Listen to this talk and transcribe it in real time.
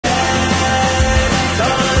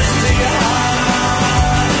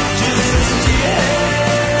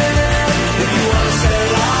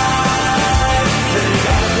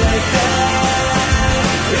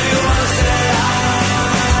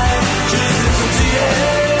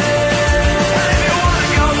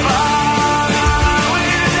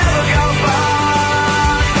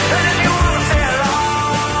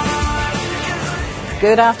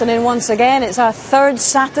Good afternoon once again. It's our third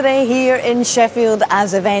Saturday here in Sheffield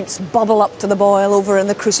as events bubble up to the boil over in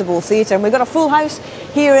the Crucible Theatre. And we've got a full house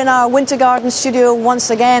here in our Winter Garden studio once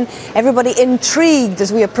again. Everybody intrigued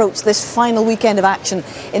as we approach this final weekend of action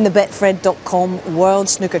in the Betfred.com World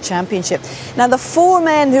Snooker Championship. Now, the four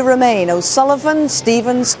men who remain, O'Sullivan,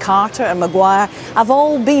 Stevens, Carter and Maguire, have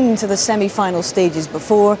all been to the semi-final stages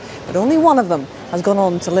before, but only one of them has gone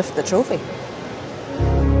on to lift the trophy.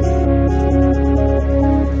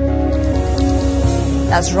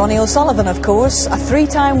 That's Ronnie O'Sullivan, of course, a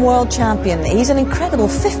three-time world champion. He's an incredible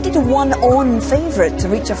 50-to-1 on favourite to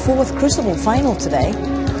reach a fourth Crucible final today.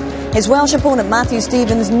 His Welsh opponent, Matthew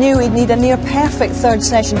Stevens, knew he'd need a near-perfect third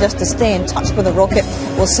session just to stay in touch with the rocket.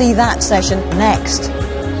 We'll see that session next.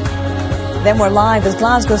 Then we're live as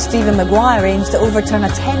Glasgow's Stephen Maguire aims to overturn a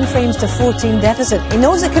 10 frames to 14 deficit. He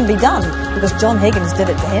knows it can be done because John Higgins did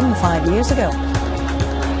it to him 5 years ago.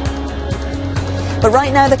 But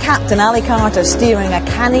right now the captain, Ali Carter, steering a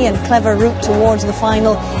canny and clever route towards the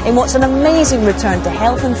final in what's an amazing return to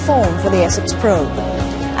health and form for the Essex Pro.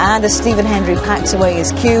 And as Stephen Hendry packs away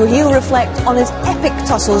his cue, he'll reflect on his epic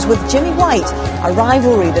tussles with Jimmy White, a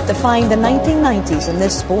rivalry that defined the 1990s in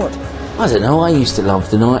this sport. I don't know, I used to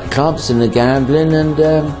love the nightclubs and the gambling, and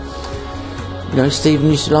you know,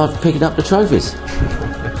 Stephen used to love picking up the trophies.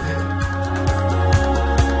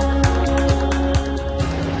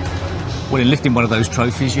 Well, in lifting one of those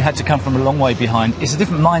trophies, you had to come from a long way behind. It's a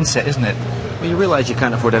different mindset, isn't it? Well, you realise you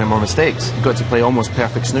can't afford any more mistakes. You've got to play almost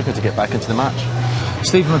perfect snooker to get back into the match.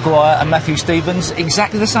 Stephen Maguire and Matthew Stevens,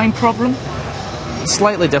 exactly the same problem?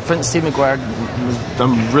 Slightly different. Steve Maguire was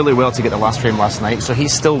done really well to get the last frame last night, so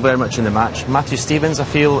he's still very much in the match. Matthew Stevens, I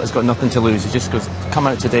feel, has got nothing to lose. He just goes, come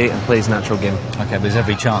out today and play his natural game. OK, but there's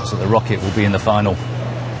every chance that the Rocket will be in the final.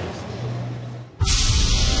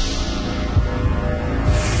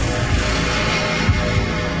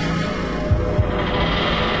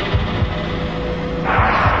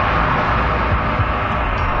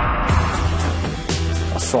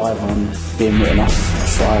 I thrive on being written off, I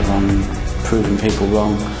thrive on proving people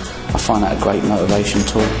wrong. I find that a great motivation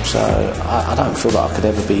tool, so I don't feel that I could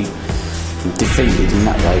ever be defeated in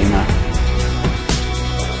that way, you know.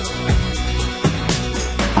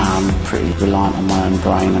 I'm pretty reliant on my own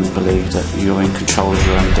brain and believe that you're in control of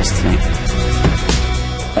your own destiny.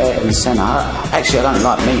 In centre, actually I don't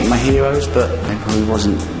like meeting my heroes, but he probably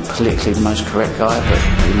wasn't politically the most correct guy, but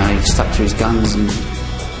you know, he stuck to his guns and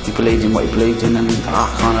he believed in what he believed in, and I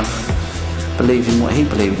kind of believe in what he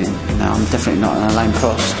believed in. You know, I'm definitely not an Alain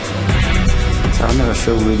Prost. So I never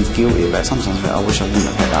feel really guilty about it. Sometimes I think, I wish I wouldn't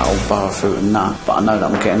have had that old bar of fruit and nut, but I know that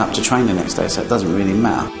I'm getting up to train the next day, so it doesn't really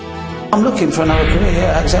matter. I'm looking for another career,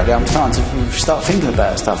 yeah, exactly. I'm starting to start thinking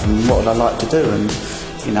about stuff and what would I like to do, and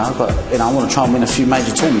you know, I want to try and win a few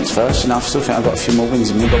major tournaments first. You know, I still think I've got a few more wins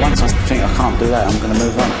in me, but once I think I can't do that, I'm going to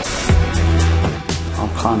move on. I'm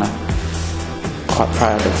kind of quite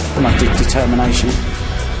proud of my determination,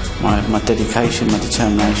 my dedication, my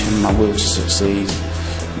determination, my will to succeed,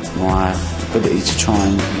 my ability to try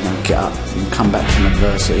and, you know, get up and come back from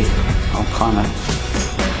adversity. I'm kind of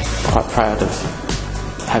quite proud of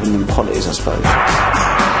having them qualities, I suppose.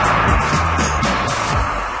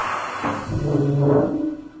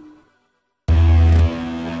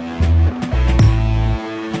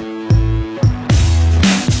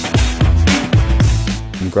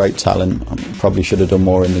 Great talent, probably should have done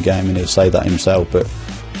more in the game, and he'll say that himself, but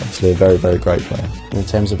obviously a very, very great player. In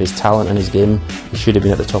terms of his talent and his game, he should have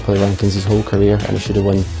been at the top of the rankings his whole career, and he should have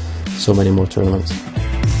won so many more tournaments.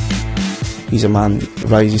 He's a man that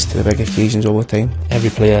rises to the big occasions all the time. Every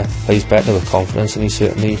player plays better with confidence, and he's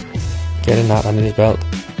certainly getting that under his belt.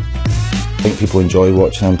 I think people enjoy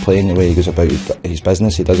watching him playing, the way he goes about his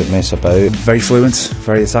business. He doesn't mess about. Very fluent,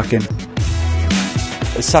 very attacking.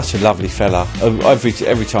 He's such a lovely fella.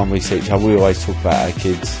 Every time we see each other, we always talk about our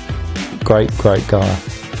kids. Great guy.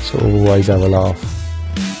 Sort of always have a laugh.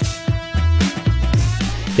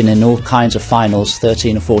 Been in all kinds of finals,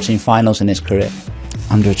 13 or 14 finals in his career.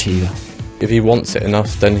 Underachiever. If he wants it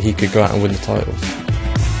enough, then he could go out and win the titles.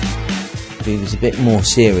 If he was a bit more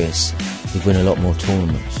serious, he'd win a lot more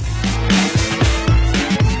tournaments.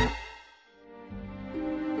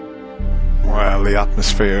 Well, the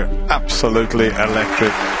atmosphere, absolutely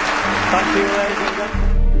electric. Thank you, ladies and gentlemen.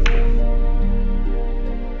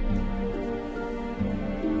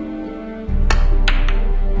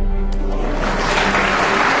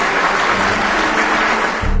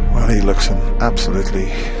 Well, he looks in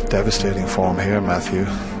absolutely devastating form here, Matthew.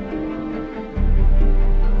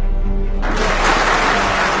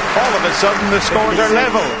 All of a sudden, the scores are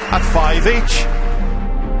level at 5 each.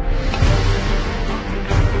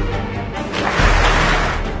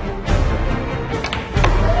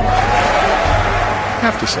 You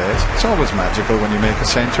have to say it. It's always magical when you make a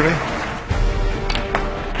century.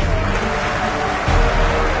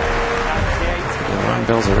 The alarm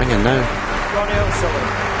bells are ringing now.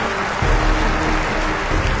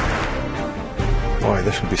 Boy,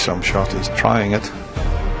 this would be some shot. He's trying it.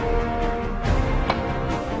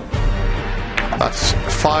 That's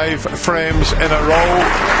 5 frames in a row.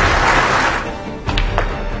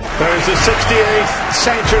 There is a 68th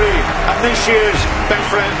century at this year's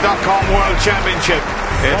BetFriend.com World Championship.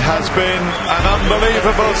 It has been an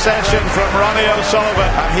unbelievable session from Ronnie O'Sullivan,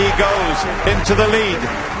 and he goes into the lead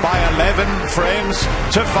by 11 frames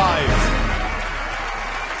to 5.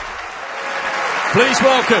 Please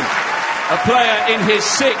welcome a player in his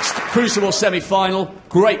 6th Crucible semi-final.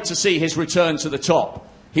 Great to see his return to the top.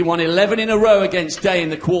 He won 11 in a row against Day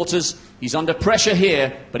in the quarters. He's under pressure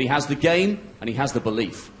here, but he has the game and he has the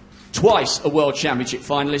belief. Twice a World Championship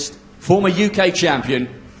finalist, former UK champion.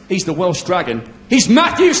 He's the Welsh Dragon. He's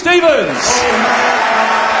Matthew Stevens!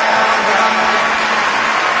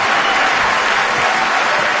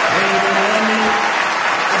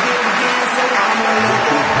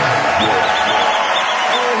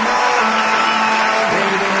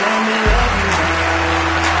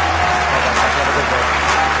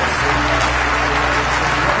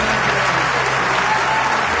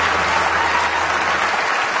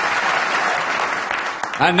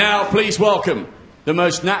 And now, please welcome the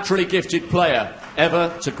most naturally gifted player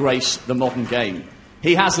ever to grace the modern game.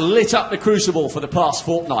 He has lit up the Crucible for the past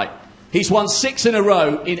fortnight. He's won 6 in a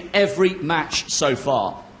row in every match so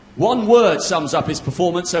far. One word sums up his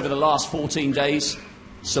performance over the last 14 days: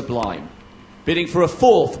 sublime. Bidding for a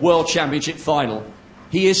 4th World Championship final.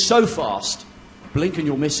 He is so fast, blink and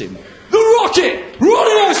you'll miss him. The Rocket,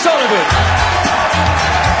 Ronnie O'Sullivan!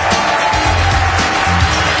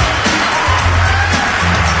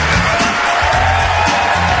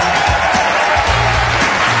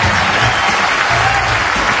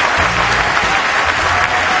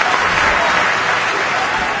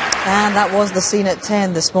 And that was the scene at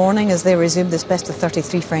 10 this morning as they resumed this best of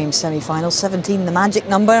 33 frames semi-final. 17 the magic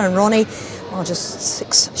number, and Ronnie, well, just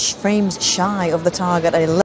 6 frames shy of the target at 11.